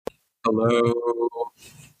Hello.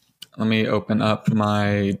 Let me open up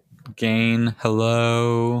my gain.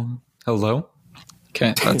 Hello. Hello.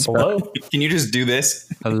 Okay, that's Hello. Can you just do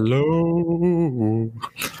this? hello.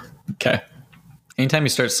 Okay. Anytime you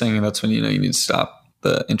start singing, that's when you know you need to stop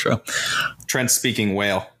the intro. Trent speaking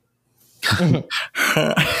whale. A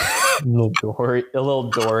little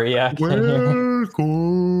Dory accent here.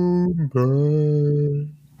 Welcome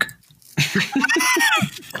back.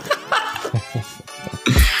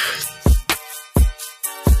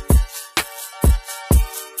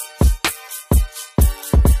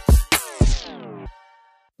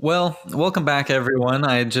 Well, welcome back, everyone.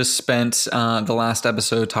 I just spent the last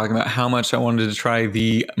episode talking about how much I wanted to try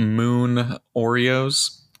the moon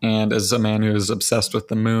Oreos. And as a man who is obsessed with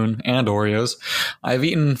the moon and Oreos, I've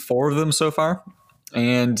eaten 4 of them so far.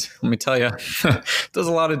 And let me tell you, it does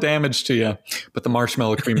a lot of damage to you. But the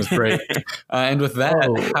marshmallow cream is great. And with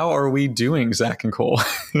that, how are we doing, Zach and Cole?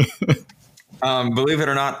 Believe it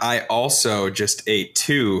or not, I also just ate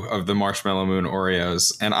 2 of the Marshmallow Moon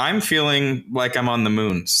Oreos, and I'm feeling like I'm on the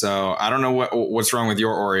moon. So I don't know what's wrong with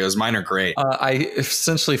your Oreos. Mine are great. I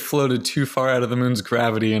essentially floated too far out of the moon's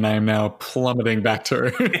gravity, and I am now plummeting back to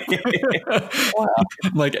Earth. Wow.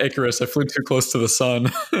 Like Icarus, I flew too close to the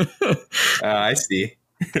sun. I see.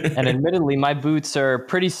 And admittedly, my boots are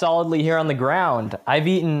pretty solidly here on the ground. I've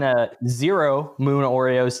eaten 0 moon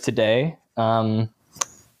Oreos today.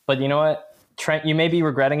 But you know what? Trent, you may be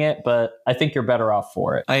regretting it, but I think you're better off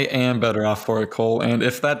for it. I am better off for it, Cole. And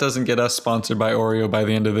if that doesn't get us sponsored by Oreo by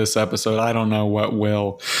the end of this episode, I don't know what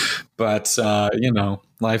will. But,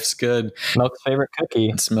 life's good. Milk's favorite cookie.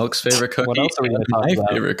 It's Milk's favorite cookie. What else are we going to talk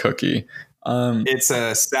about? My favorite cookie. It's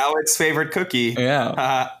a salad's favorite cookie.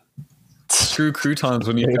 Yeah. Screw croutons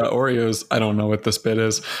when you've got Oreos. I don't know what this bit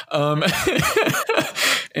is.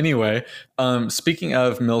 Anyway, speaking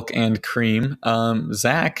of milk and cream,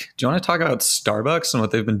 Zach, do you want to talk about Starbucks and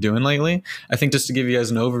what they've been doing lately? I think just to give you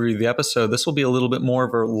guys an overview of the episode, this will be a little bit more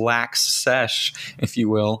of a relaxed sesh, if you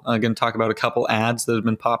will. I'm going to talk about a couple ads that have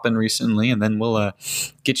been popping recently, and then we'll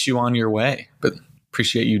get you on your way. But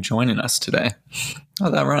appreciate you joining us today. Oh,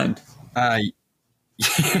 that rhymed.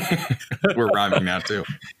 We're rhyming now, too.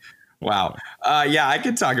 Wow. Yeah, I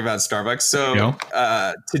could talk about Starbucks. So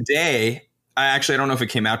today, I don't know if it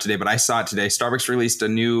came out today, but I saw it today. Starbucks released a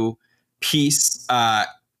new piece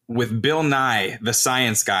with Bill Nye, the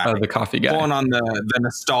science guy, the coffee guy, pulling on the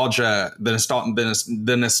nostalgia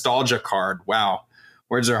card. Wow,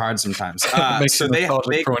 words are hard sometimes. So they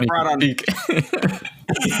brought on they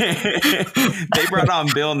brought on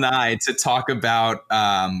Bill Nye to talk about,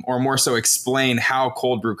 or more so, explain how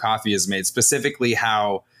cold brew coffee is made, specifically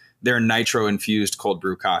how their nitro infused cold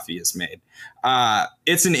brew coffee is made.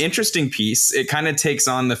 It's an interesting piece. It kind of takes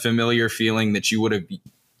on the familiar feeling that you would have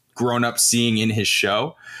grown up seeing in his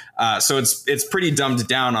show. So it's pretty dumbed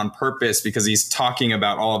down on purpose because he's talking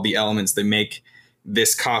about all of the elements that make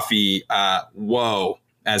this coffee whoa,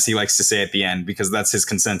 as he likes to say at the end, because that's his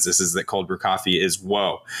consensus, is that cold brew coffee is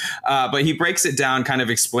whoa. But he breaks it down, kind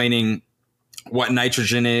of explaining what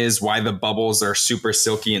nitrogen is, why the bubbles are super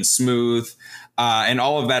silky and smooth, and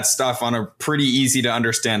all of that stuff on a pretty easy to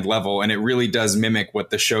understand level. And it really does mimic what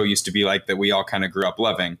the show used to be like that we all kind of grew up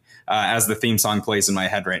loving, as the theme song plays in my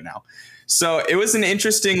head right now. So it was an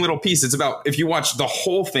interesting little piece. It's about, if you watch the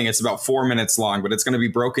whole thing, it's about 4 minutes long, but it's going to be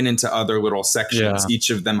broken into other little sections, each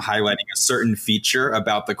of them highlighting a certain feature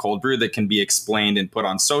about the cold brew that can be explained and put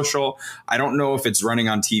on social. I don't know if it's running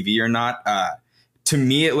on TV or not. To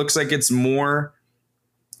me, it looks like it's more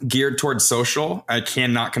geared towards social. I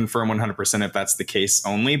cannot confirm 100% if that's the case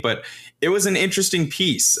only, but it was an interesting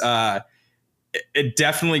piece. It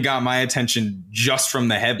definitely got my attention just from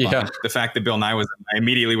the headline. Yeah. The fact that Bill Nye was in, I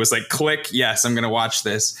immediately was like, click, yes, I'm going to watch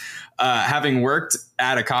this. Having worked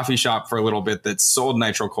at a coffee shop for a little bit that sold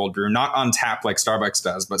nitro cold brew, not on tap like Starbucks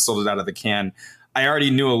does, but sold it out of the can, I already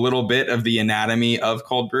knew a little bit of the anatomy of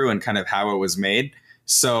cold brew and kind of how it was made.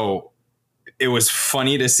 So it was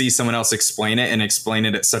funny to see someone else explain it and explain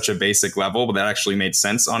it at such a basic level, but that actually made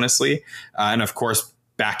sense, honestly. And of course,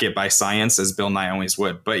 back it by science, as Bill Nye always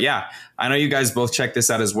would. But yeah, I know you guys both checked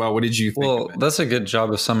this out as well. What did you think? Well, that's a good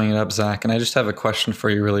job of summing it up, Zach. And I just have a question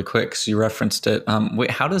for you really quick, because you referenced it.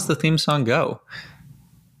 Wait, how does the theme song go?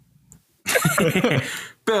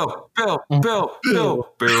 Bill Nye,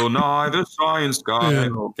 the science guy.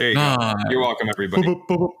 There you go. You're welcome, everybody.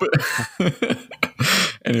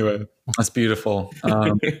 Anyway, that's beautiful.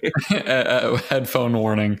 Headphone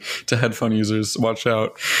warning to headphone users. Watch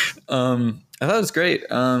out. I thought it was great.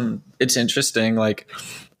 It's interesting.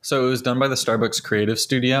 So it was done by the Starbucks Creative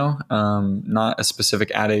Studio, not a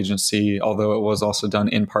specific ad agency, although it was also done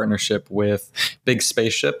in partnership with Big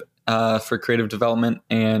Spaceship, for creative development,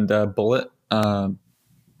 and Bullet, Bullitt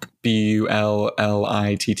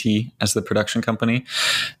as the production company.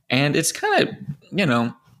 And it's kind of,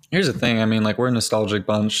 here's the thing. I mean, like, we're a nostalgic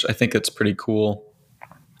bunch. I think it's pretty cool.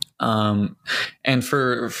 And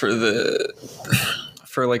for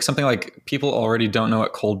like something like, people already don't know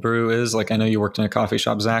what cold brew is. Like, I know you worked in a coffee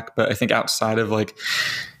shop, Zach, but I think outside of like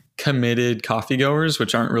committed coffee goers,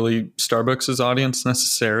 which aren't really Starbucks' audience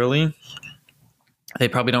necessarily, they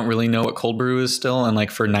probably don't really know what cold brew is still. And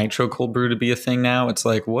like, for nitro cold brew to be a thing now, it's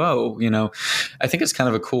like, whoa, I think it's kind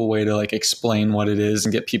of a cool way to like explain what it is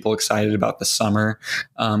and get people excited about the summer.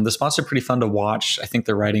 The spots are pretty fun to watch. I think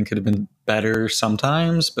the writing could have been better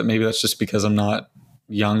sometimes, but maybe that's just because I'm not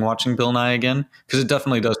young watching Bill Nye again, because it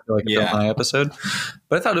definitely does feel like a Bill Nye episode.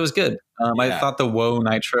 But I thought it was good. I thought the "Whoa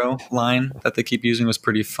Nitro" line that they keep using was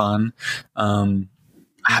pretty fun.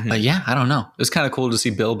 But yeah, I don't know. It was kind of cool to see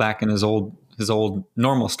Bill back in his old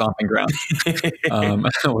normal stomping ground.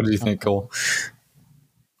 What did you think, Cole?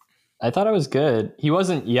 I thought it was good. He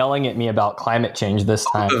wasn't yelling at me about climate change this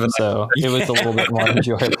time, so it was a little bit more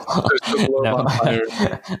enjoyable. No,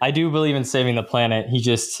 I do believe in saving the planet.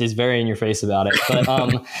 He's very in your face about it. But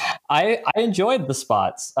I enjoyed the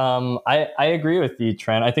spots. I agree with you,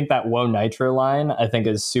 Trent. I think that "Whoa Nitro" line, I think,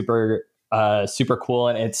 is super cool,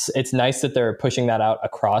 and it's nice that they're pushing that out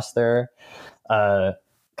across their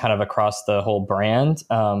kind of across the whole brand.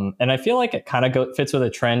 And I feel like it kind of fits with a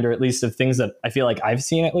trend, or at least of things that I feel like I've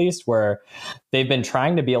seen, at least, where they've been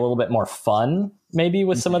trying to be a little bit more fun, maybe,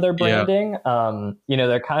 with some of their branding.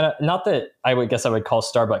 They're kind of, not that I would call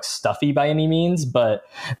Starbucks stuffy by any means, but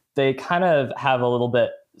they kind of have a little bit,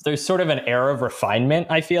 there's sort of an air of refinement,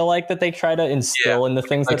 I feel like, that they try to instill in the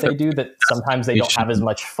things that they do, that sometimes they don't have as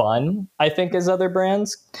much fun, I think, as other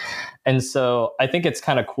brands. And so I think it's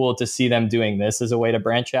kind of cool to see them doing this as a way to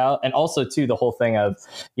branch out. And also, too, the whole thing of,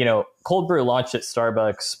 cold brew launched at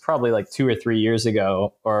Starbucks probably like 2 or 3 years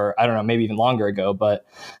ago, or I don't know, maybe even longer ago. But,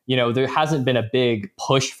 there hasn't been a big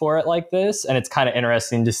push for it like this. And it's kind of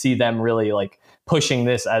interesting to see them really like pushing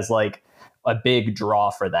this as like a big draw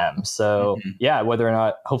for them. So yeah, whether or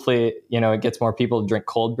not, hopefully, it gets more people to drink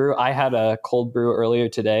cold brew. I had a cold brew earlier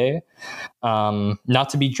today, not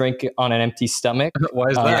to be drank on an empty stomach. Why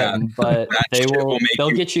is that? But they'll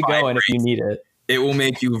get you going if you need it. It will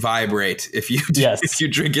make you vibrate if you if you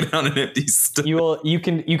drink it on an empty stomach. You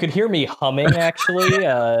could hear me humming, actually,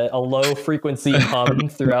 a low frequency hum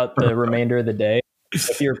throughout the remainder of the day.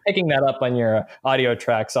 If you're picking that up on your audio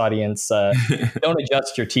tracks, audience, don't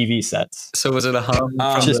adjust your TV sets. So was it a hum from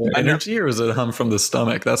the energy, or was it a hum from the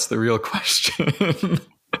stomach? That's the real question.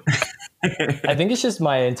 I think it's just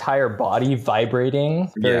my entire body vibrating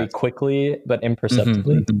very quickly but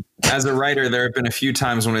imperceptibly. As a writer, there have been a few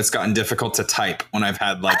times when it's gotten difficult to type when I've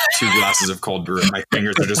had like 2 glasses of cold brew and my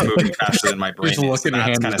fingers are just moving faster than my brain. Just look at your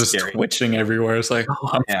hands, kind of just scary. Twitching everywhere. It's like,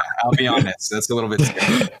 yeah, I'll be honest, that's a little bit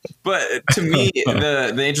scary. But to me,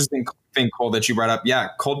 the interesting thing, Cole, that you brought up,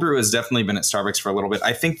 cold brew has definitely been at Starbucks for a little bit.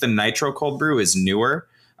 I think the nitro cold brew is newer,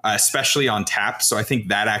 especially on tap. So I think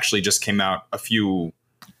that actually just came out a few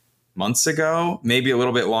months ago, maybe a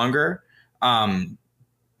little bit longer.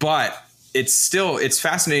 But it's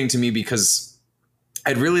fascinating to me, because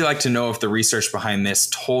I'd really like to know if the research behind this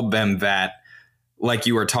told them that, like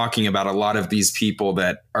you were talking about, a lot of these people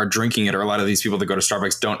that are drinking it, or a lot of these people that go to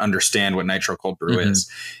Starbucks, don't understand what nitro cold brew is.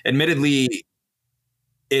 Admittedly,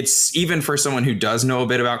 it's, even for someone who does know a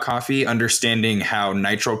bit about coffee, understanding how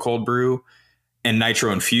nitro cold brew and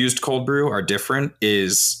nitro infused cold brew are different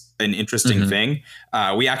is an interesting thing.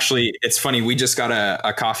 It's funny, we just got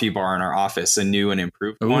a coffee bar in our office, a new and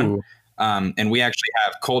improved one. And we actually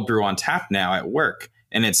have cold brew on tap now at work,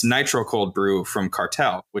 and it's nitro cold brew from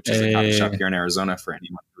Cartel, which is a coffee shop here in Arizona, for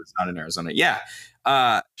anyone who's not in Arizona.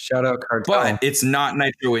 Shout out Cartel. But it's not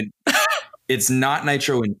nitro it's not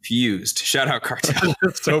nitro infused. Shout out Cartel.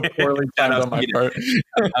 So poorly timed on my part.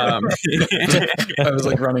 I was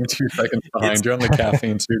like running 2 seconds behind you on the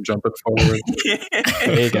caffeine, so you're jumping forward.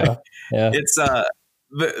 There you go. Yeah. It's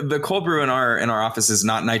the cold brew in our office is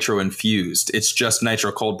not nitro infused. It's just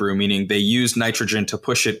nitro cold brew, meaning they use nitrogen to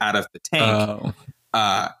push it out of the tank,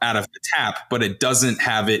 out of the tap, but it doesn't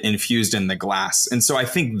have it infused in the glass. And so I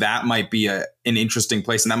think that might be an interesting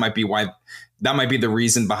place, and that might be the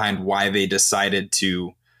reason behind why they decided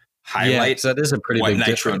to highlight that is a pretty what big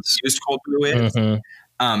nitro difference. infused cold brew is.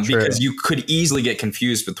 Because you could easily get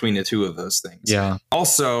confused between the two of those things. Yeah.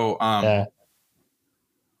 Also,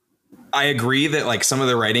 I agree that like some of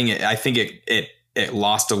the writing, I think it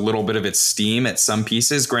lost a little bit of its steam at some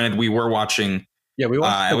pieces. Granted, we were watching Yeah, we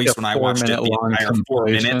watched at least when I watched it, the entire 4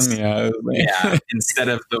 minutes. Yeah, instead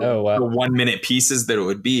of the, Oh, wow. the 1 minute pieces that it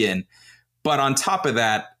would be in. But on top of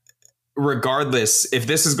that, regardless, if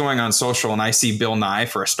this is going on social and I see Bill Nye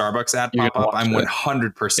for a Starbucks ad You're pop up, gonna I'm watch it.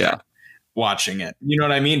 100% Yeah. watching it. You know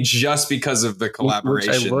what I mean? Just because of the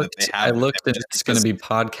collaboration that they have. I with looked them, and just it's going to because-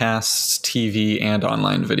 be podcasts, TV, and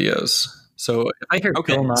online videos. So if I hear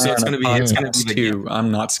Okay, Bill Nye so it's on a gonna be- it's gonna be podcast the too,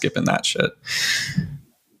 I'm not skipping that shit.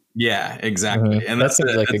 Yeah, exactly. Mhm. And That that's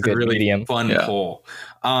seems like a that's good really medium. fun Yeah. poll.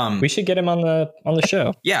 We should get him on the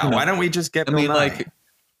show. Yeah, You know, why don't we just get I Bill mean, Nye? like,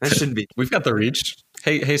 That shouldn't be. we've got the reach.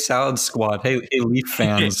 Hey, Salad Squad. Hey, Leaf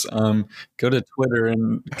fans. Go to Twitter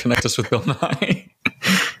and connect us with Bill Nye.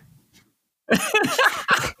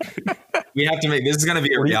 We have to make this is going to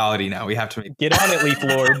be a reality now. We have to make. Get on it, Leaf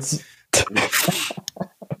Lords.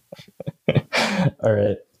 All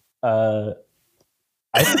right.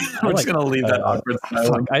 We're just gonna leave that awkward silence.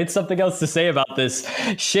 Fuck, I had something else to say about this.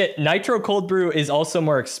 Shit, Nitro Cold Brew is also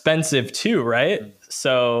more expensive too, right?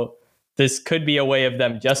 So this could be a way of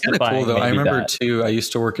them Kind of justifying. cool though. I maybe remember that. too. I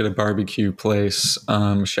used to work at a barbecue place.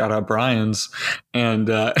 Shout out Brian's, and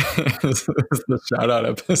this is the shout out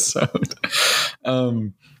episode.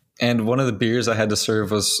 And one of the beers I had to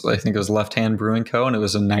serve was, I think it was Left Hand Brewing Co., and it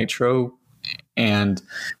was a nitro. And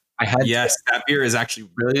I had Yes, that beer is actually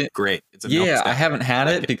really great. It's a milk yeah, stout. I haven't had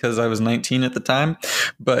it because I was 19 at the time,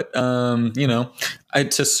 but you know,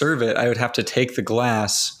 to serve it, I would have to take the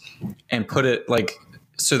glass and put it like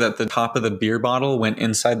so that the top of the beer bottle went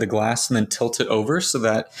inside the glass and then tilt it over so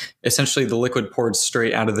that essentially the liquid poured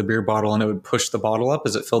straight out of the beer bottle and it would push the bottle up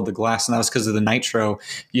as it filled the glass. And that was because of the nitro.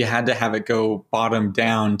 You had to have it go bottom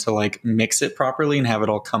down to like mix it properly and have it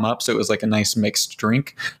all come up. So it was like a nice mixed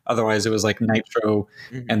drink. Otherwise it was like nitro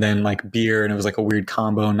and then like beer, and it was like a weird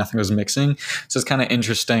combo and nothing was mixing. So it's kind of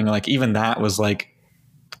interesting. Like even that was like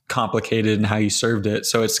complicated in how you served it.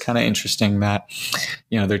 So it's kind of interesting that,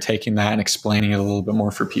 you know, they're taking that and explaining it a little bit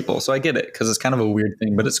more for people. So I get it because it's kind of a weird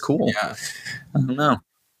thing, but it's cool. Yeah. I don't know.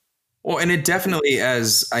 Well, and it definitely,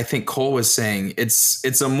 as I think Cole was saying,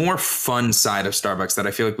 it's a more fun side of Starbucks that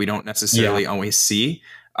I feel like we don't necessarily always see.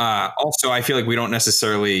 Also, I feel like we don't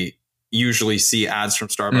necessarily usually see ads from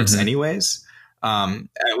Starbucks anyways.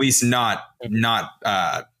 At least not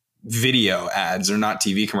video ads or not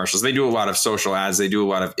TV commercials. They do a lot of social ads. They do a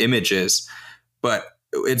lot of images, but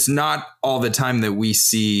it's not all the time that we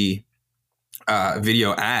see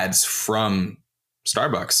video ads from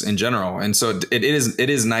Starbucks in general. And so it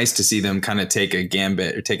is nice to see them kind of take a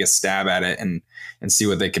gambit or take a stab at it and see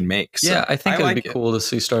what they can make. So yeah, I think it'd like be cool to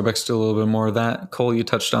see Starbucks do a little bit more of that. Cole, you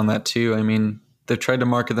touched on that too. I mean, they've tried to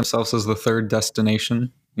market themselves as the third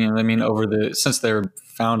destination. You know what I mean? Since they were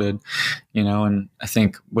founded, you know, and I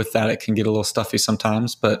think with that it can get a little stuffy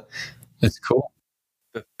sometimes, but it's cool.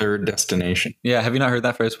 The third destination. Yeah, have you not heard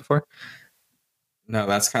that phrase before? No,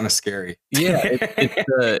 that's kind of scary. Yeah,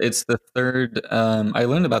 it's the third. I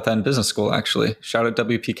learned about that in business school, actually. Shout out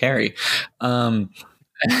WP Carey. There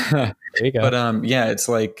you go. But yeah, it's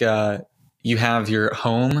like you have your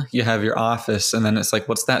home, you have your office, and then it's like,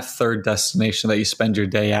 what's that third destination that you spend your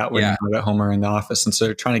day at when you're not at home or in the office? And so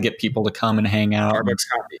they're trying to get people to come and hang out, Starbucks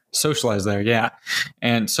coffee, socialize there. Yeah,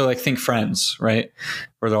 and so like think Friends, right,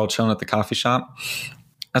 where they're all chilling at the coffee shop.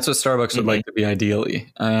 That's what Starbucks would like to be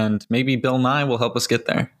ideally, and maybe Bill Nye will help us get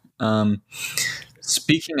there.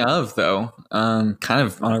 Speaking of, though, kind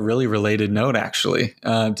of on a really related note, actually,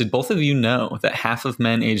 did both of you know that half of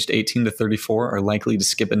men aged 18 to 34 are likely to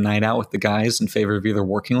skip a night out with the guys in favor of either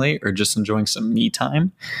working late or just enjoying some me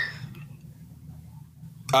time?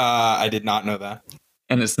 I did not know that.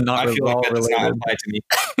 And it's not I feel like that does not related. apply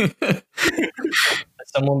to me.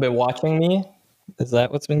 Has someone been watching me? Is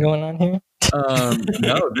that what's been going on here?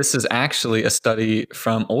 No, this is actually a study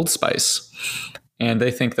from Old Spice. And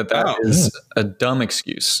they think that is a dumb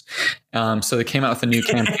excuse. So they came out with a new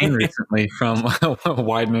campaign recently from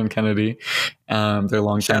Wyden and Kennedy. Their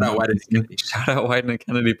long Shout out Wyden and Kennedy. Shout out Wyden and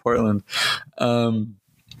Kennedy, Portland.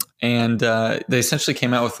 And they essentially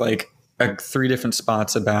came out with like 3 different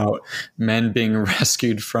spots about men being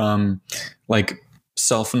rescued from like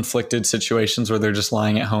self-inflicted situations where they're just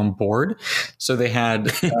lying at home bored. So they had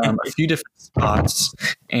a few different spots,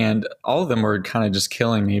 and all of them were kind of just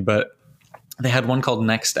killing me, but they had one called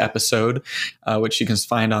Next Episode, which you can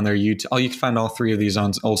find on their YouTube. You can find all 3 of these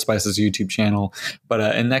on Old Spice's YouTube channel.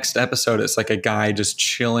 But in Next Episode, it's like a guy just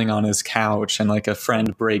chilling on his couch, and like a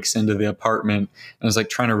friend breaks into the apartment and is like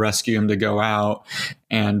trying to rescue him to go out.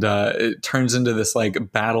 and it turns into this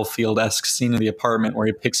like battlefield-esque scene in the apartment where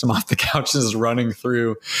he picks him off the couch and is running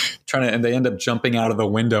through, and they end up jumping out of the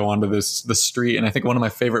window onto the street. And I think one of my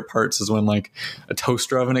favorite parts is when like a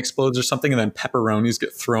toaster oven explodes or something, and then pepperonis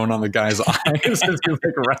get thrown on the guy's eyes as he's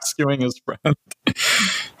like rescuing his friend.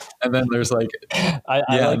 And then there's like,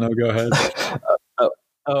 go ahead.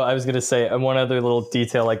 I was gonna say one other little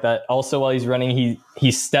detail like that. Also, while he's running,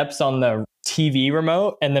 he steps on the TV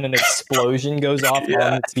remote, and then an explosion goes off on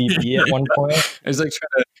the TV at one point. He's like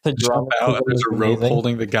trying to jump out, and there's a rope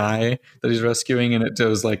holding the guy that he's rescuing, and it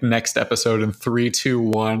goes like next episode in 3, 2,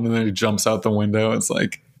 1, and then he jumps out the window. It's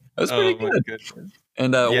like that's pretty good.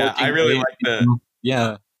 And I really like the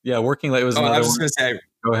Working Late was another. I was just gonna say,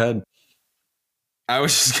 go ahead. I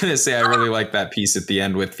was just gonna say I really like that piece at the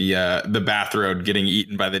end with the bathrobe getting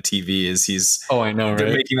eaten by the TV as he's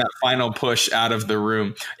making that final push out of the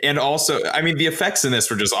room. And also, I mean, the effects in this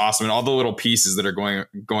were just awesome, and all the little pieces that are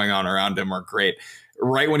going on around him are great.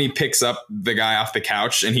 Right when he picks up the guy off the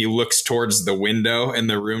couch and he looks towards the window and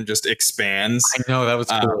the room just expands. I know, that was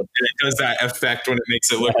cool. And it does that effect when it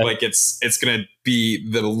makes it look like it's going to be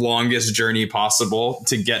the longest journey possible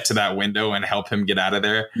to get to that window and help him get out of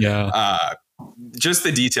there. Yeah. Just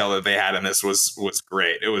the detail that they had in this was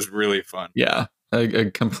great. It was really fun. Yeah,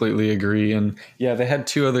 I completely agree. And yeah, they had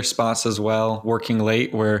 2 other spots as well, Working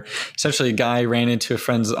Late, where essentially a guy ran into a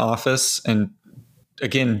friend's office and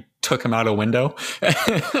again took him out a window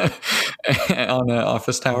on an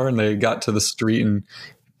office tower, and they got to the street and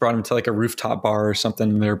brought him to like a rooftop bar or something,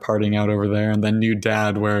 and they were partying out over there. And then New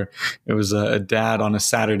Dad, where it was a dad on a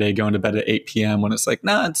Saturday going to bed at 8 p.m. when it's like,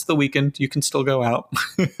 nah, it's the weekend, you can still go out.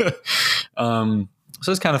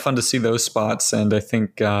 So it's kind of fun to see those spots. And I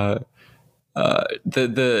think I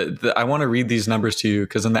want to read these numbers to you,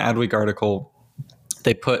 because in the Adweek article,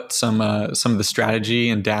 they put some of the strategy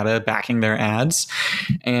and data backing their ads.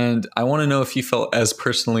 And I want to know if you felt as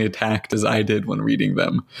personally attacked as I did when reading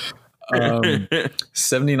them.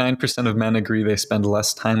 79% of men agree they spend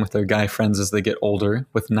less time with their guy friends as they get older,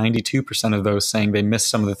 with 92% of those saying they miss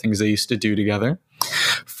some of the things they used to do together.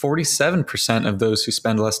 47% of those who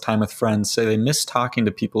spend less time with friends say they miss talking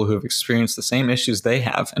to people who have experienced the same issues they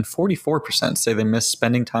have, and 44% say they miss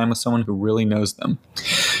spending time with someone who really knows them.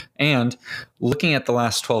 And looking at the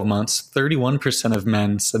last 12 months, 31% of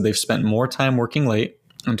men said they've spent more time working late,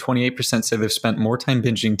 and 28% say they've spent more time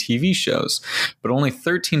binging TV shows, but only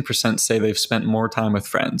 13% say they've spent more time with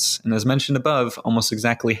friends. And as mentioned above, almost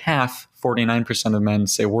exactly half, 49% of men,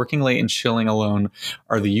 say working late and chilling alone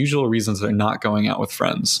are the usual reasons they're not going out with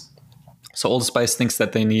friends. So Old Spice thinks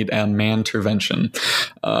that they need a man-tervention.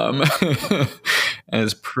 And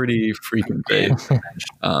it's pretty freaking great.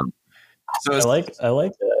 So I like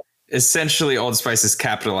that. Essentially, Old Spice is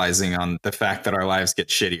capitalizing on the fact that our lives get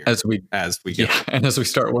shittier as we get and as we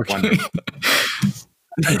start working.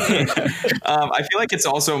 I feel like it's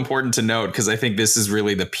also important to note, because I think this is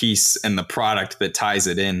really the piece and the product that ties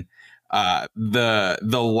it in. The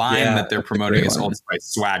line that they're promoting is Old Spice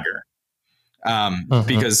Swagger,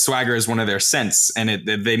 because swagger is one of their scents, and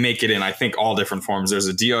they make it in, I think, all different forms. There's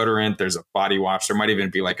a deodorant, there's a body wash, there might even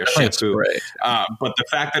be like a shampoo. But the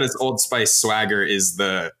fact that it's Old Spice Swagger is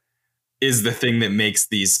the thing that makes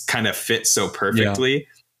these kind of fit so perfectly,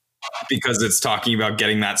 because it's talking about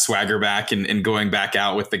getting that swagger back and going back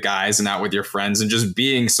out with the guys and out with your friends and just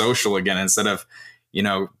being social again, instead of,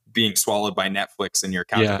 being swallowed by Netflix and your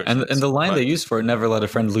couch. Yeah. And the line they use for it, never let a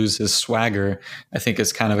friend lose his swagger, I think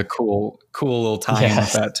is kind of a cool little tie-in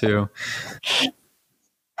with that too.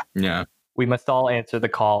 Yeah. We must all answer the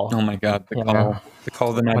call. Oh my God. The call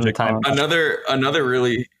of the magic time. Another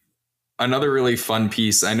really fun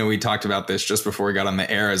piece. I know we talked about this just before we got on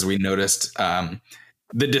the air, as we noticed,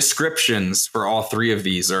 the descriptions for all 3 of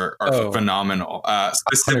these are phenomenal.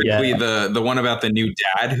 Specifically the one about the new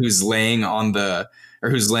dad who's laying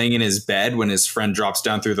in his bed when his friend drops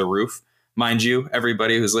down through the roof. Mind you,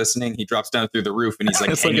 everybody who's listening, he drops down through the roof and he's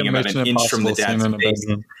like hanging about an inch from the dad's face.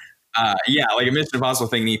 Like a Mission Impossible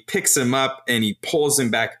thing. And he picks him up and he pulls him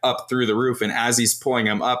back up through the roof. And as he's pulling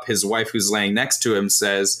him up, his wife, who's laying next to him,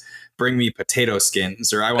 says, "Bring me potato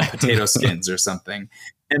skins," or "I want potato skins," or something.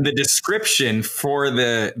 And the description for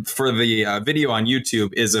the video on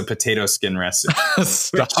YouTube is a potato skin recipe,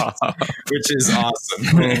 which is awesome.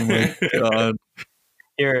 Oh my God.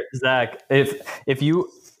 Here, Zach, if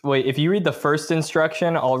you read the first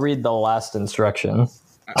instruction, I'll read the last instruction.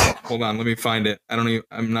 Hold on, let me find it. I'm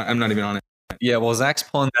not even on it. Yeah, well, Zach's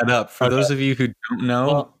pulling that up. For those of you who don't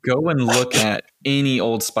know, go and look at any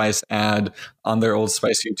Old Spice ad on their Old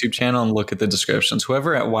Spice YouTube channel and look at the descriptions.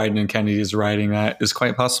 Whoever at Wyden and Kennedy is writing that is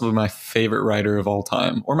quite possibly my favorite writer of all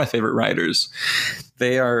time, or my favorite writers.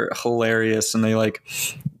 They are hilarious, and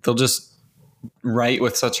they'll just write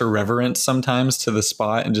with such irreverence sometimes to the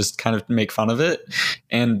spot and just kind of make fun of it.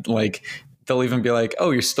 And like, they'll even be like,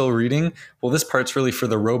 oh, you're still reading? Well, this part's really for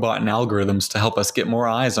the robot and algorithms to help us get more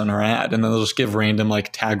eyes on our ad. And then they'll just give random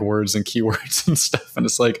like tag words and keywords and stuff. And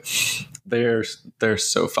it's like, they're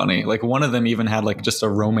so funny. Like one of them even had like just a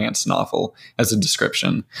romance novel as a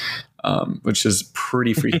description, which is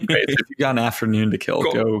pretty freaking great. If you've got an afternoon to kill,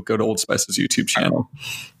 go to Old Spice's YouTube channel.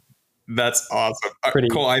 That's awesome.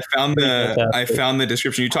 Cool. I found the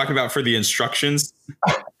description you talked about for the instructions.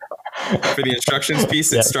 For the instructions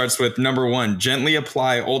piece, it starts with number 1, gently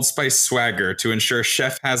apply Old Spice swagger to ensure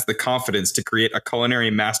chef has the confidence to create a culinary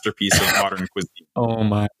masterpiece of modern cuisine. Oh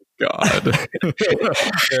my God.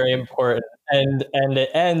 Very important. And it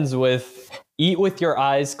ends with eat with your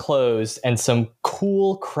eyes closed and some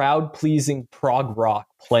cool crowd pleasing prog rock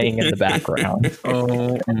playing in the background.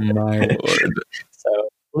 Oh my Lord. So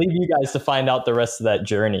leave you guys to find out the rest of that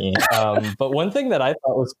journey. But one thing that I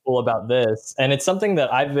thought was cool about this, and it's something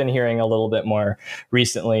that I've been hearing a little bit more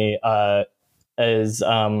recently, is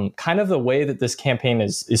kind of the way that this campaign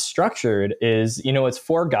is structured is, it's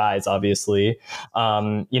for guys, obviously,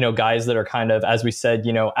 guys that are kind of, as we said,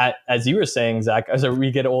 as you were saying, Zach, as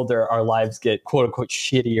we get older, our lives get quote unquote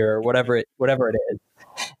shittier, whatever it is.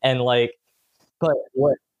 And like, but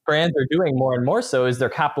what brands are doing more and more so is they're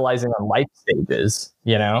capitalizing on life stages,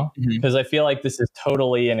 because I feel like this is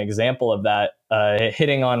totally an example of that,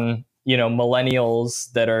 hitting on,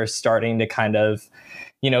 millennials that are starting to kind of,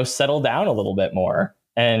 settle down a little bit more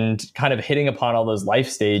and kind of hitting upon all those life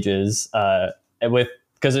stages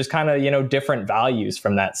because there's kind of, different values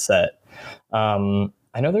from that set.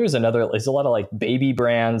 I know there's a lot of like baby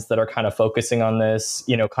brands that are kind of focusing on this,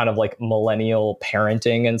 kind of like millennial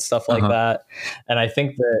parenting and stuff like that. And I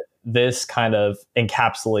think that this kind of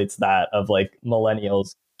encapsulates that of like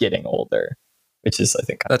millennials getting older, which is, I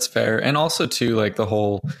think, that's fair. And also too, like the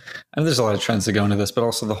whole, there's a lot of trends that go into this, but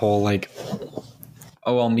also the whole like,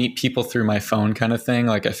 oh, I'll meet people through my phone kind of thing.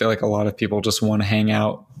 Like I feel like a lot of people just want to hang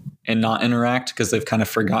out and not interact because they've kind of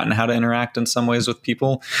forgotten how to interact in some ways with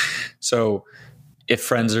people. So if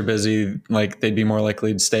friends are busy, like they'd be more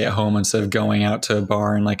likely to stay at home instead of going out to a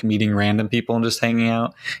bar and like meeting random people and just hanging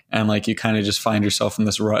out. And like you kind of just find yourself in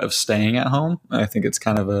this rut of staying at home. I think it's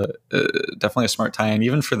kind of definitely a smart tie-in,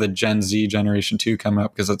 even for the Gen Z generation too coming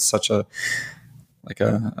up, because it's such a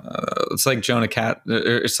it's like Jonah Cat.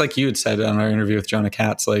 It's like you had said on our interview with Jonah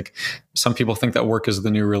Katz. Like some people think that work is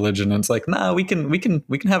the new religion, and it's like, nah, we can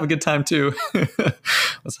have a good time too.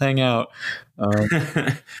 Let's hang out.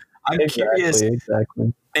 I'm curious.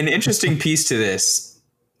 Exactly. An interesting piece to this.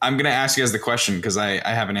 I'm going to ask you guys the question because I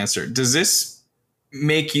have an answer. Does this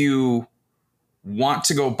make you want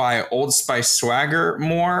to go buy Old Spice swagger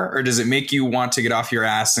more, or does it make you want to get off your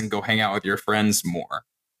ass and go hang out with your friends more?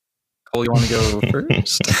 Cole, you want to go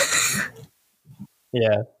first?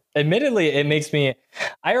 Yeah. Admittedly, it makes me.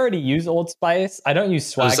 I already use Old Spice. I don't use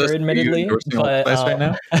swagger, admittedly, but Old Spice right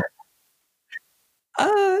now?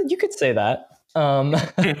 You could say that.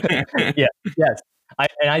 Yes.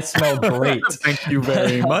 I smell great. Thank you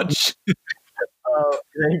very much.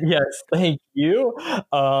 Yes, thank you.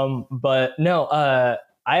 But no,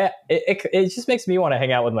 it just makes me want to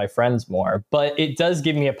hang out with my friends more. But it does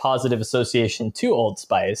give me a positive association to Old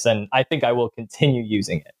Spice, and I think I will continue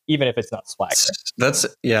using it, even if it's not swagger. That's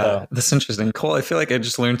interesting. Cole, I feel like I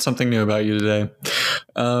just learned something new about you today.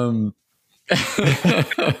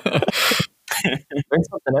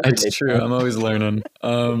 It's true. I'm always learning.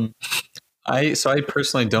 I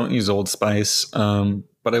personally don't use Old Spice,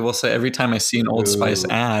 but I will say every time I see an Old Spice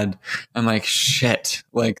ad, I'm like, shit,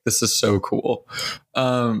 like this is so cool.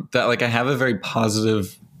 That like I have a very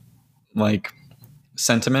positive like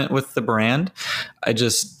sentiment with the brand. I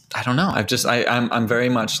don't know. I'm very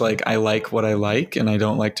much like I like what I like, and I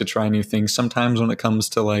don't like to try new things sometimes when it comes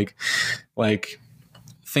to like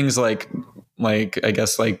things like I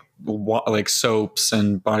guess like soaps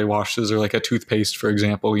and body washes or like a toothpaste, for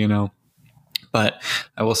example, But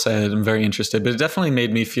I will say that I'm very interested. But it definitely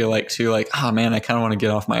made me feel like too, like, oh man, I kind of want to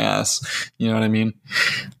get off my ass. You know what I mean?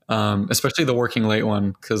 Especially the working late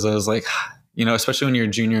one, because I was like, especially when you're a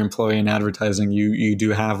junior employee in advertising, you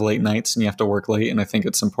do have late nights and you have to work late. And I think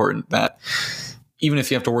it's important that even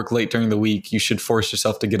if you have to work late during the week, you should force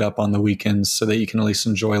yourself to get up on the weekends so that you can at least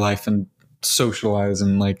enjoy life and socialize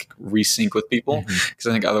and like resync with people, because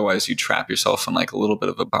I think otherwise you trap yourself in like a little bit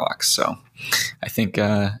of a box. So I think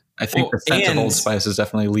the scent of Old Spice is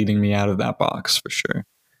definitely leading me out of that box for sure.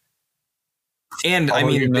 And I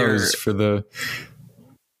mean, there's for the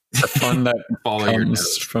fun that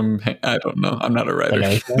comes from, I don't know, I'm not a writer.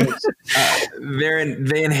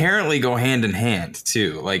 They inherently go hand in hand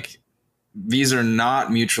too. Like, these are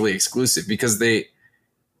not mutually exclusive, because if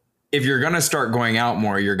you're going to start going out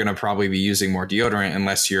more, you're going to probably be using more deodorant,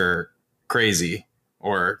 unless you're crazy,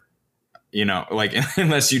 or, you know, like,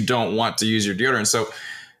 unless you don't want to use your deodorant. So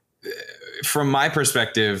from my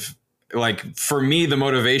perspective, like, for me, the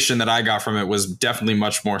motivation that I got from it was definitely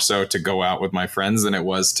much more so to go out with my friends than it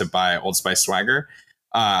was to buy Old Spice swagger.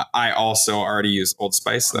 I also already use Old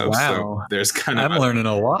Spice though. Wow. So there's kind of, I'm learning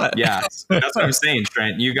a lot. Yeah. That's what I'm saying,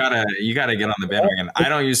 Trent. You gotta get on the bandwagon. I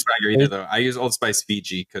don't use swagger either though. I use Old Spice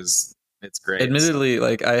Fiji because it's great. Admittedly,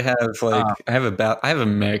 like I have a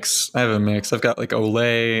mix. I've got like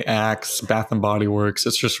Olay, Axe, Bath and Body Works.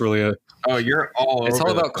 It's just really you're all it's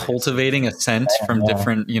all about cultivating a scent from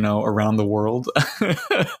different, you know, around the world.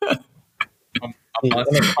 Elon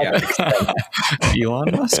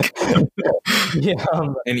Musk. Yeah,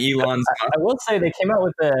 and Elon's. I will say they came out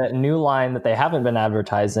with a new line that they haven't been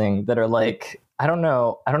advertising that are like, I don't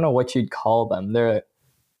know what you'd call them. They're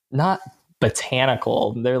not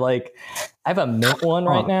botanical. They're like, I have a mint one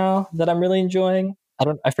right now that I'm really enjoying. I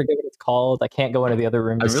forget what it's called. I can't go into the other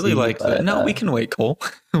room. I really like that. No, we can wait, Cole.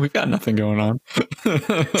 We've got nothing going on.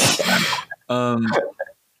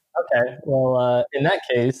 Okay. Well, in that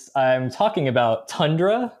case, I'm talking about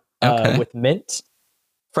Tundra with mint,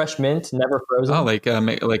 fresh mint, never frozen. Oh, like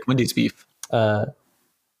Wendy's beef. And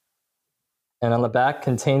on the back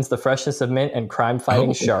contains the freshness of mint and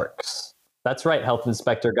crime-fighting sharks. That's right, health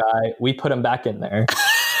inspector guy. We put them back in there.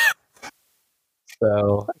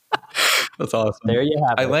 So that's awesome. There you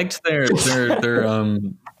have it. I liked their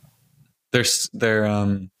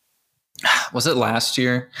was it last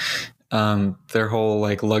year? Their whole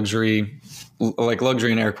like luxury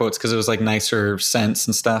in air quotes, because it was like nicer scents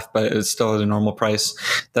and stuff, but it's still at a normal price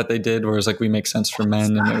that they did, whereas like we make sense for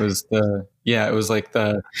men, and it was like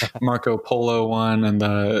the Marco Polo one and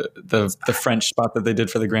the French spot that they did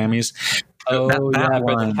for the Grammys.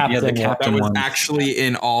 The Captain was one. Actually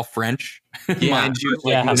in all French, mind you,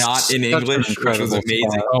 not in English, which was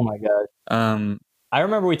amazing. Oh my god. I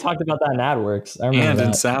remember we talked about that in AdWorks. And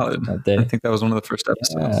in Salad. I think that was one of the first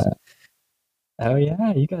episodes. Yeah. Oh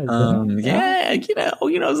yeah, you guys.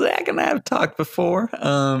 You know, Zach and I have talked before.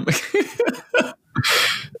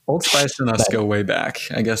 Old Spice and us go way back.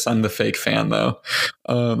 I guess I'm the fake fan though.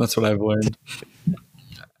 That's what I've learned.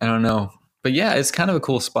 I don't know, but yeah, it's kind of a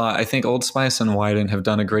cool spot. I think Old Spice and Wyden have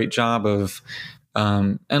done a great job of.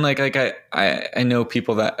 And like I know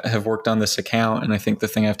people that have worked on this account, and I think the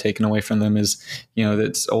thing I've taken away from them is, you know,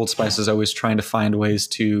 that Old Spice is always trying to find ways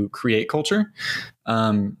to create culture.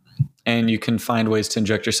 And you can find ways to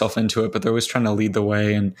inject yourself into it, but they're always trying to lead the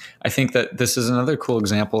way. And I think that this is another cool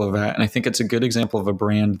example of that. And I think it's a good example of a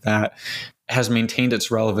brand that has maintained its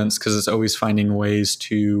relevance because it's always finding ways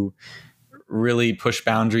to really push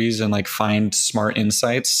boundaries and like find smart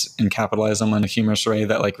insights and capitalize them in a humorous way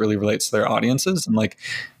that like really relates to their audiences. And like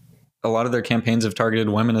a lot of their campaigns have targeted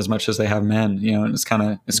women as much as they have men, you know, and it's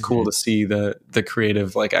cool to see the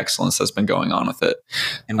creative like excellence that's been going on with it.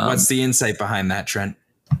 And what's the insight behind that, Trent?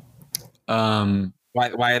 Why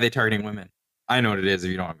are they targeting women? I know what it is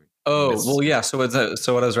if you don't. Well, yeah. So what I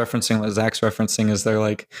was referencing, what Zach's referencing, is their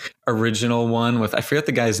like original one with, I forget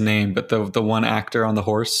the guy's name, but the one actor on the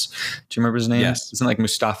horse. Do you remember his name? Yes. Isn't it like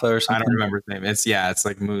Mustafa or something? I don't remember his name. It's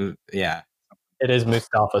like It is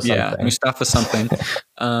Mustafa something. Yeah, Mustafa something.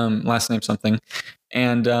 Last name something.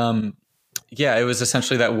 And it was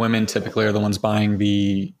essentially that women typically are the ones buying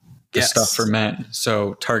the stuff for men.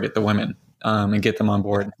 So target the women and get them on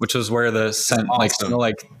board, which is where the scent smell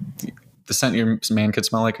like the scent your man could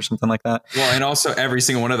smell like or something like that. Well, and also every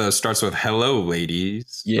single one of those starts with "Hello,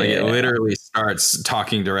 ladies." Yeah. Like it literally starts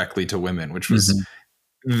talking directly to women, which was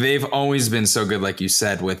they've always been so good, like you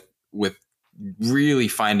said, with really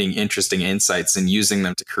finding interesting insights and using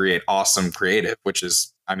them to create awesome creative, which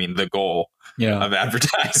is, I mean, the goal of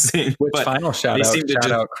advertising. Which final shout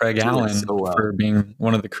out Craig Allen for being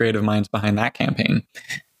one of the creative minds behind that campaign.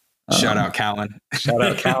 Shout out Callan. Shout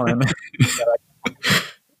out Callan.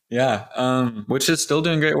 Yeah, which is still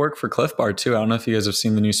doing great work for Cliff Bar too. I don't know if you guys have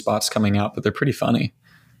seen the new spots coming out, but they're pretty funny.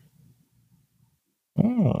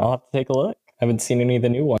 I'll have to take a look. I haven't seen any of the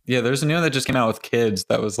new ones. Yeah, there's a new one that just came out with kids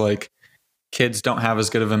that was like, kids don't have as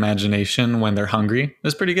good of imagination when they're hungry. It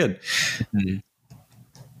was pretty good.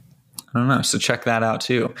 I don't know. So check that out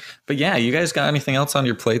too. But yeah, you guys got anything else on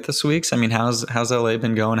your plate this week? I mean, how's LA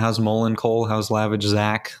been going? How's Mullen Cole? How's Lavish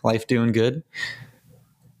Zach? Life doing good?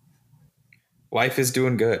 Life is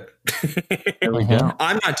doing good. There we go.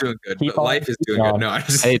 I'm not doing good, Keep but on life is doing keeping good. on. No, I'm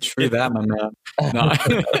just Hey, true that, my man. No.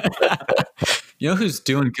 You know who's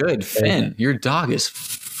doing good? Finn. Your dog is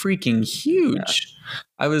freaking huge.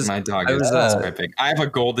 my dog I is was, my pig. I have a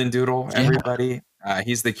golden doodle, everybody.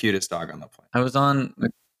 He's the cutest dog on the planet. I was on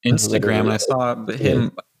Instagram and I saw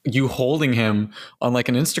you holding him on like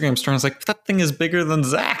an Instagram story. I was like, that thing is bigger than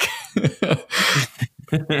Zach.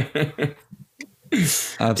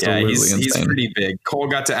 Absolutely Yeah, insane. he's pretty big. Cole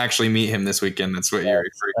got to actually meet him this weekend. That's what you're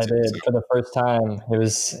referring I to. did So. for the first time.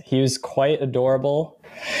 He was quite adorable.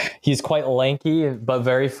 He's quite lanky but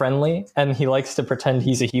very friendly, and he likes to pretend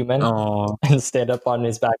he's a human Aw, and stand up on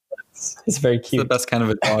his back legs. It's very it's the cute. best kind of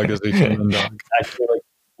a dog as a human dog. Actually, like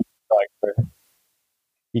dog for-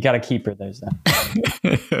 you got to keep her. There's that.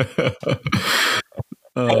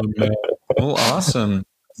 Oh man. Well, awesome.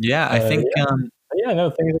 Yeah, I think Yeah, no,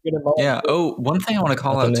 things are good at Mullen. yeah. Oh, one thing I want to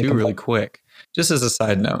call out Nothing to too, really complain. quick, just as a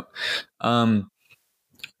side note.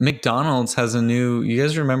 McDonald's has a new. You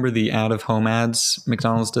guys remember the out-of-home ads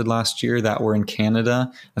McDonald's did last year that were in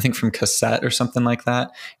Canada? I think from Cassette or something like that.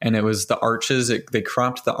 And it was the arches. They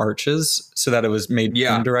cropped the arches so that it was made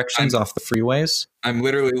turn directions off the freeways. I'm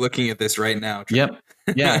literally looking at this right now. Yep.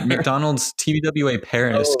 Yeah, McDonald's TBWA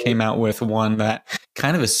Paris came out with one that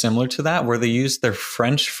kind of is similar to that, where they used their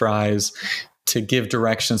French fries to give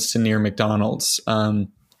directions to near McDonald's.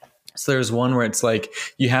 So there's one where it's like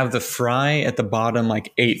you have the fry at the bottom,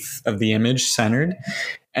 like eighth of the image centered,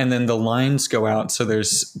 and then the lines go out. So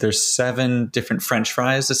there's 7 different French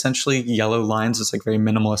fries, essentially yellow lines. It's like very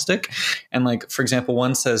minimalistic. And like, for example,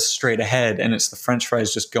 one says straight ahead and it's the French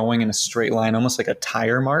fries just going in a straight line, almost like a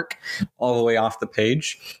tire mark all the way off the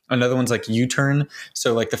page. Another one's like U-turn.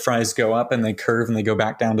 So like the fries go up and they curve and they go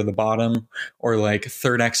back down to the bottom, or like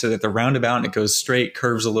third exit at the roundabout and it goes straight,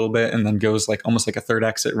 curves a little bit, and then goes like almost like a third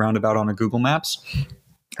exit roundabout on a Google Maps.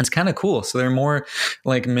 It's kind of cool. So they're more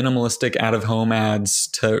like minimalistic out of home ads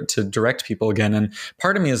to direct people again. And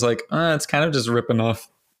part of me is like, it's kind of just ripping off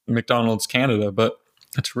McDonald's Canada, but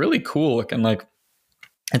it's really cool. And like,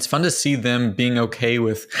 it's fun to see them being okay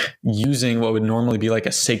with using what would normally be like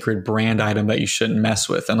a sacred brand item that you shouldn't mess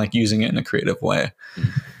with and like using it in a creative way.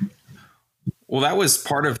 Well, that was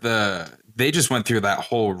part of they just went through that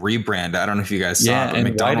whole rebrand. I don't know if you guys saw Yeah, but and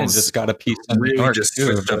McDonald's just got a piece of really just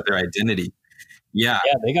switched up their identity. Yeah.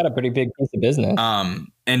 Yeah, they got a pretty big piece of business.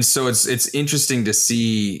 And so it's interesting to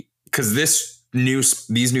see, because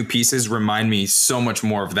these new pieces remind me so much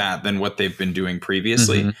more of that than what they've been doing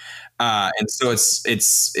previously. Mm-hmm. And so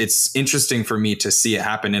it's interesting for me to see it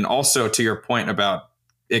happen. And also to your point about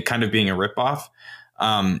it kind of being a ripoff,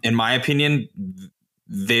 in my opinion,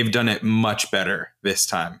 they've done it much better this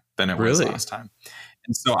time than it was last time.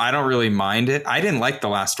 And so I don't really mind it. I didn't like the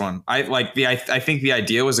last one. I think the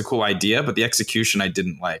idea was a cool idea, but the execution I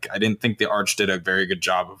didn't like. I didn't think the Arch did a very good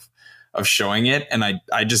job of showing it, and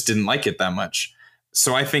I just didn't like it that much.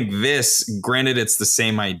 So I think this, granted it's the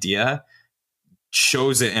same idea,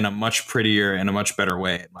 shows it in a much prettier and a much better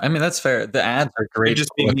way. I mean, that's fair. The ads are great just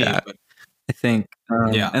to look at. I think.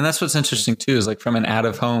 And that's what's interesting too, is like from an out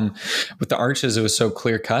of home with the arches, it was so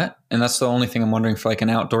clear cut. And that's the only thing I'm wondering for like an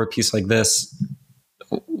outdoor piece like this.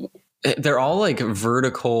 They're all like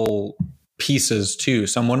vertical pieces too.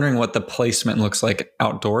 So I'm wondering what the placement looks like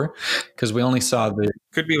outdoor, because we only saw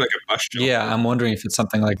could be like a bus shelter. Yeah, I'm wondering if it's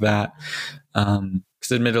something like that.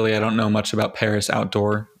 Because admittedly, I don't know much about Paris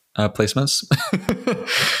outdoor placements.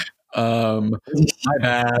 My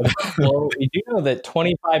bad. Well, we do know that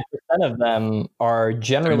 25% of them are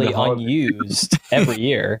generally unused every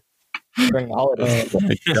year during the holidays. Oh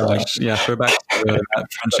my gosh. Yeah, throw back to that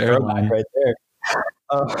French airline right there.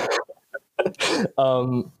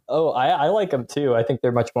 I like them too. I think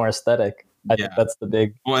they're much more aesthetic. I think that's the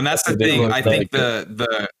big. Well, and that's the thing. I think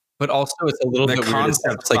the but also it's a little bit concept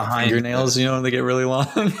weird. It's like fingernails, you know, when they get really long.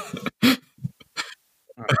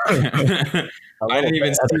 I didn't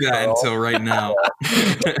even see that until right now.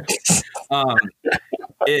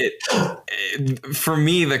 For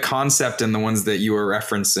me, the concept and the ones that you were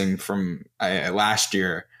referencing from last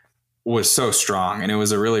year was so strong, and it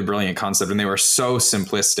was a really brilliant concept, and they were so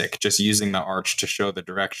simplistic, just using the arch to show the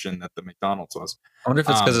direction that the McDonald's was. I wonder if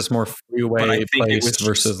it's because it's more freeway placed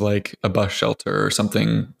versus like a bus shelter or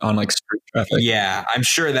something on like street traffic. Yeah, I'm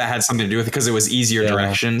sure that had something to do with it, because it was easier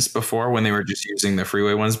directions before when they were just using the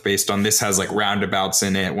freeway ones, based on this has like roundabouts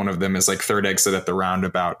in it. One of them is like third exit at the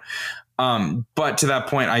roundabout. But to that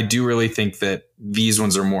point, I do really think that these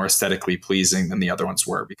ones are more aesthetically pleasing than the other ones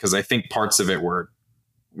were, because I think parts of it were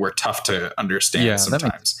tough to understand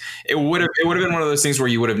sometimes. It would have been one of those things where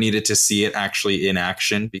you would have needed to see it actually in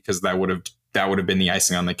action, because that would have been the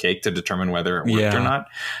icing on the cake to determine whether it worked or not.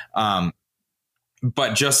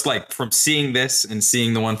 But just like from seeing this and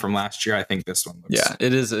seeing the one from last year, I think this one looks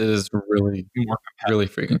it is really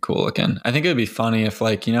freaking cool looking. I think it'd be funny if,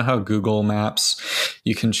 like, you know how Google Maps,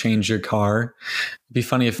 you can change your car. It'd be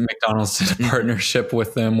funny if McDonald's did a partnership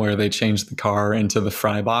with them where they changed the car into the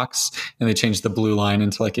fry box and they changed the blue line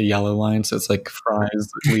into like a yellow line. So it's like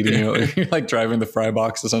fries leading you, you're like driving the fry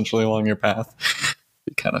box essentially along your path.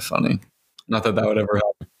 It'd be kind of funny. Not that would ever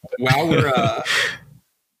happen. While we're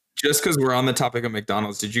just because we're on the topic of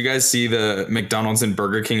McDonald's, did you guys see the McDonald's and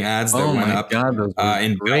Burger King ads that went up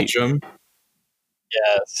in Belgium?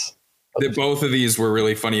 Yes. Both of these were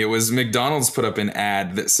really funny. It was McDonald's put up an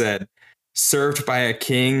ad that said, "Served by a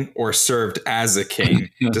king or served as a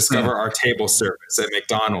king. Discover our table service at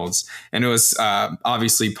McDonald's." And it was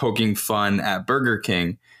obviously poking fun at Burger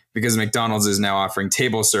King, because McDonald's is now offering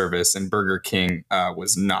table service and Burger King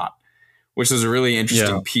was not, which was a really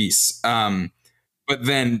interesting piece. But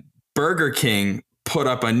then Burger King put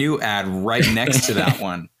up a new ad right next to that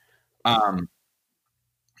one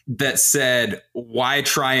that said, "Why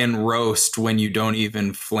try and roast when you don't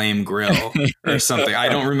even flame grill?" or something. I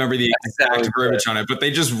don't remember the exact verbiage on it, but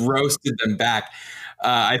they just roasted them back.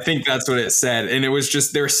 I think that's what it said. And it was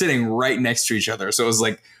just, they were sitting right next to each other. So it was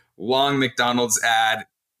like long McDonald's ad.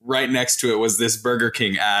 Right next to it was this Burger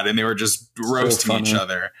King ad, and they were just roasting each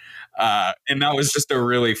other. And that was just a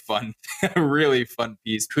really fun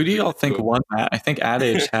piece. Who do y'all think won that? I think Ad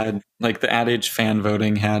Age had, like, the Ad Age fan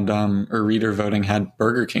voting had, or reader voting had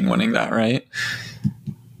Burger King winning that, right?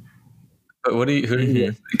 But who do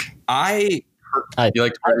you think? You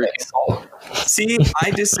like Burger King? See, I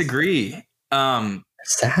disagree. I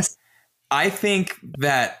think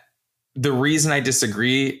that the reason I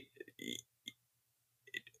disagree,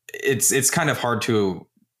 it's kind of hard to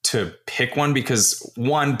pick one, because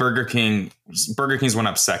one, Burger King's went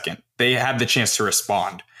up second. They had the chance to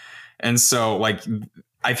respond. And so, like,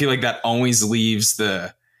 I feel like that always leaves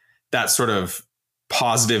that sort of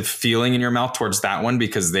positive feeling in your mouth towards that one,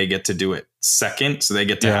 because they get to do it second. So they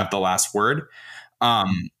get to have the last word.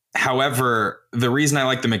 However, the reason I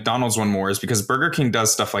like the McDonald's one more is because Burger King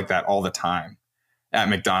does stuff like that all the time at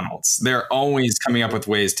McDonald's. They're always coming up with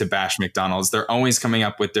ways to bash McDonald's. They're always coming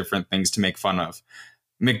up with different things to make fun of.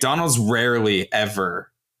 McDonald's rarely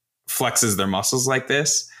ever flexes their muscles like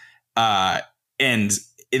this. And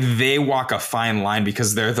they walk a fine line,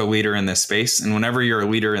 because they're the leader in this space. And whenever you're a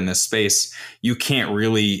leader in this space, you can't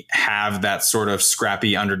really have that sort of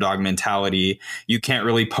scrappy underdog mentality. You can't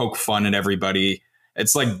really poke fun at everybody.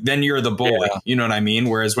 It's like, then you're the bully, you know what I mean?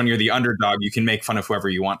 Whereas when you're the underdog, you can make fun of whoever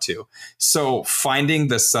you want to. So finding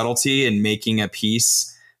the subtlety and making a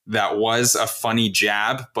piece that was a funny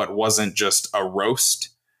jab, but wasn't just a roast,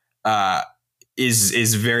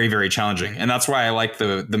 is very, very challenging. And that's why I like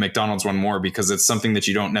the McDonald's one more, because it's something that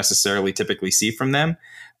you don't necessarily typically see from them.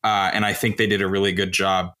 And I think they did a really good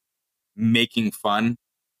job making fun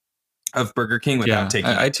of Burger King without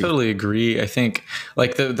taking it. I totally agree. I think,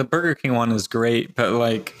 like, the Burger King one is great, but,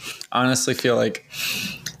 like, honestly feel like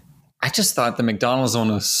I just thought the McDonald's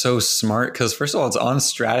one was so smart, because first of all, it's on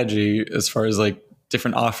strategy as far as, like,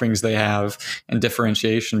 different offerings they have and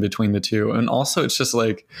differentiation between the two. And also, it's just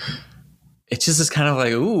like, it just is kind of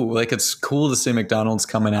like, ooh, like, it's cool to see McDonald's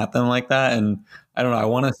coming at them like that. And I don't know, I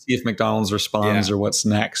want to see if McDonald's responds or what's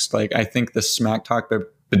next. Like, I think the smack talk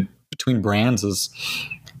between brands is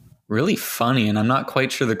really funny, and I'm not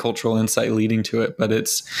quite sure the cultural insight leading to it, but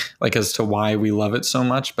it's like, as to why we love it so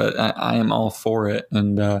much. But I am all for it,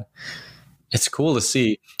 and it's cool to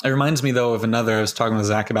see. It reminds me, though, of another, I was talking with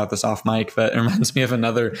Zach about this off mic, but it reminds me of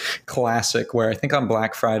another classic where I think on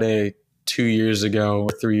Black Friday 2 years ago or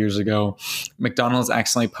 3 years ago, McDonald's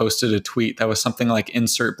accidentally posted a tweet that was something like,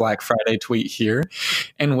 "Insert Black Friday tweet here."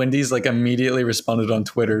 And Wendy's, like, immediately responded on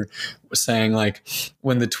Twitter saying, like,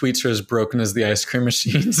 "When the tweets are as broken as the ice cream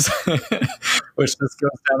machines," which just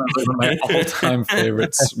goes down as one of my all-time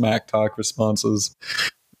favorite smack talk responses.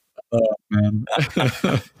 Oh, man.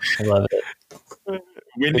 I love it.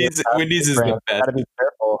 Wendy's is the best. Gotta be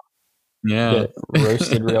careful. Yeah. Get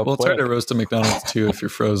roasted real we'll quick. try to roast a McDonald's too if you're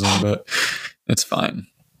frozen, but it's fine.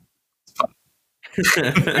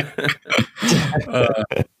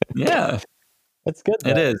 Yeah. It's good,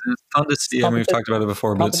 though. It is. It's fun to see. I mean, we've talked about it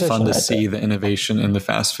before, but it's fun to see the innovation in the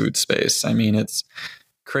fast food space. I mean, it's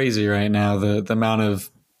crazy right now, the amount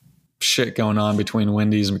of shit going on between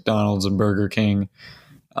Wendy's, McDonald's, and Burger King.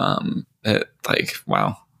 like,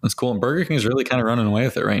 wow, that's cool. And Burger King is really kind of running away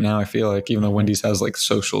with it right now. I feel like, even though Wendy's has like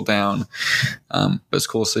social down, but it's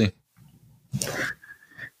cool to see.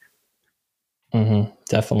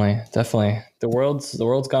 Definitely. The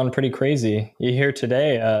world's gone pretty crazy. You hear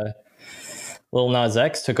today, Lil Nas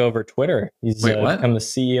X took over Twitter. He's become the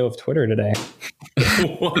CEO of Twitter today.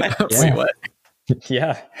 What? Yeah. Wait, what?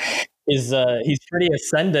 Yeah. He's pretty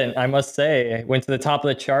ascendant, I must say. Went to the top of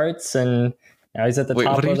the charts, and now he's at the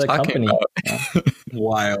top of the company. Yeah.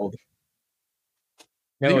 Wild.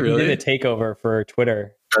 No, he really? did a takeover for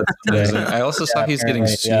Twitter. That's amazing. I also saw he's getting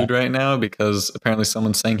apparently, sued right now because apparently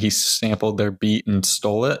someone's saying he sampled their beat and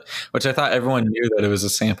stole it, which I thought everyone knew that it was a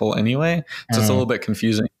sample anyway. So it's a little bit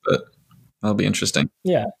confusing, but that'll be interesting.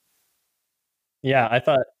 Yeah, I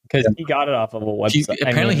thought because he got it off of a website. He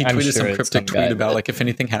tweeted some cryptic tweet about like, if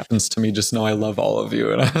anything happens to me, just know I love all of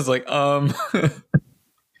you. And I was like, it's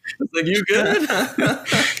like, you good?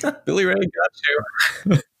 Billy Ray got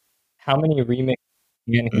you. How many remixes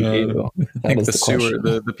can he do? I think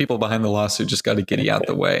the people behind the lawsuit just got to Giddy out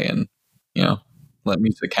the way and, let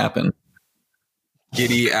music happen.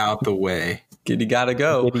 Giddy out the way. Giddy gotta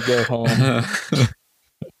go. Giddy go home.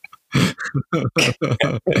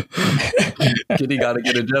 Giddy gotta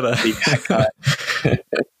get a Jetta.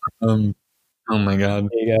 Oh my God.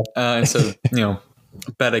 There you go. And so,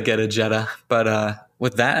 better get a Jetta. But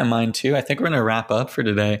with that in mind too, I think we're gonna wrap up for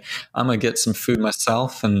today. I'm gonna get some food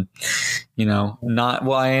myself, and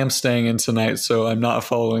I am staying in tonight, so I'm not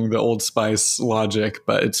following the Old Spice logic,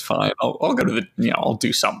 but it's fine. I'll go to I'll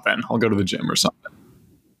do something. I'll go to the gym or something.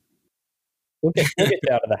 We'll get you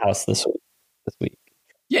out of the house this week.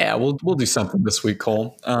 Yeah, we'll do something this week,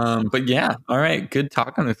 Cole. But yeah, all right. Good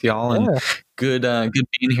talking with y'all, and good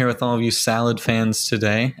being here with all of you salad fans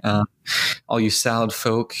today. All you salad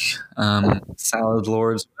folk, salad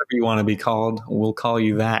lords, whatever you want to be called, we'll call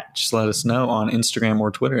you that. Just let us know on Instagram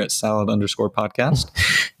or Twitter at salad_podcast.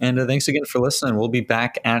 And thanks again for listening. We'll be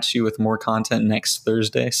back at you with more content next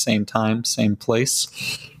Thursday, same time, same place.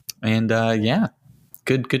 And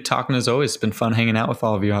good talking as always. It's been fun hanging out with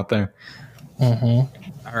all of you out there. All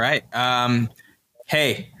right.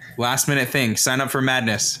 Hey, last minute thing. Sign up for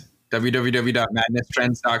Madness.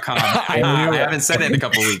 www.madnesstrends.com. I haven't said it in a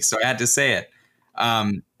couple of weeks, so I had to say it.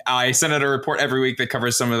 I send out a report every week that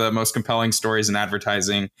covers some of the most compelling stories in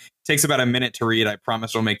advertising. It takes about a minute to read. I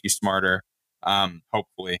promise it'll make you smarter,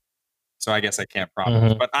 hopefully. So I guess I can't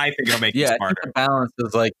promise, but I think it'll make you smarter. I think the balance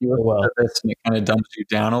is like you listen to this and it kind of dumps you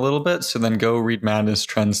down a little bit. So then go read Madness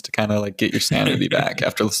Trends to kind of like get your sanity back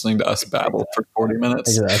after listening to us babble for 40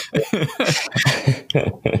 minutes. Exactly.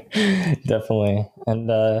 Definitely.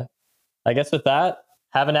 And I guess with that,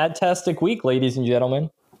 have an ad-tastic week, ladies and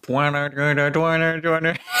gentlemen. Good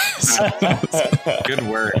Good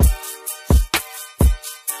word.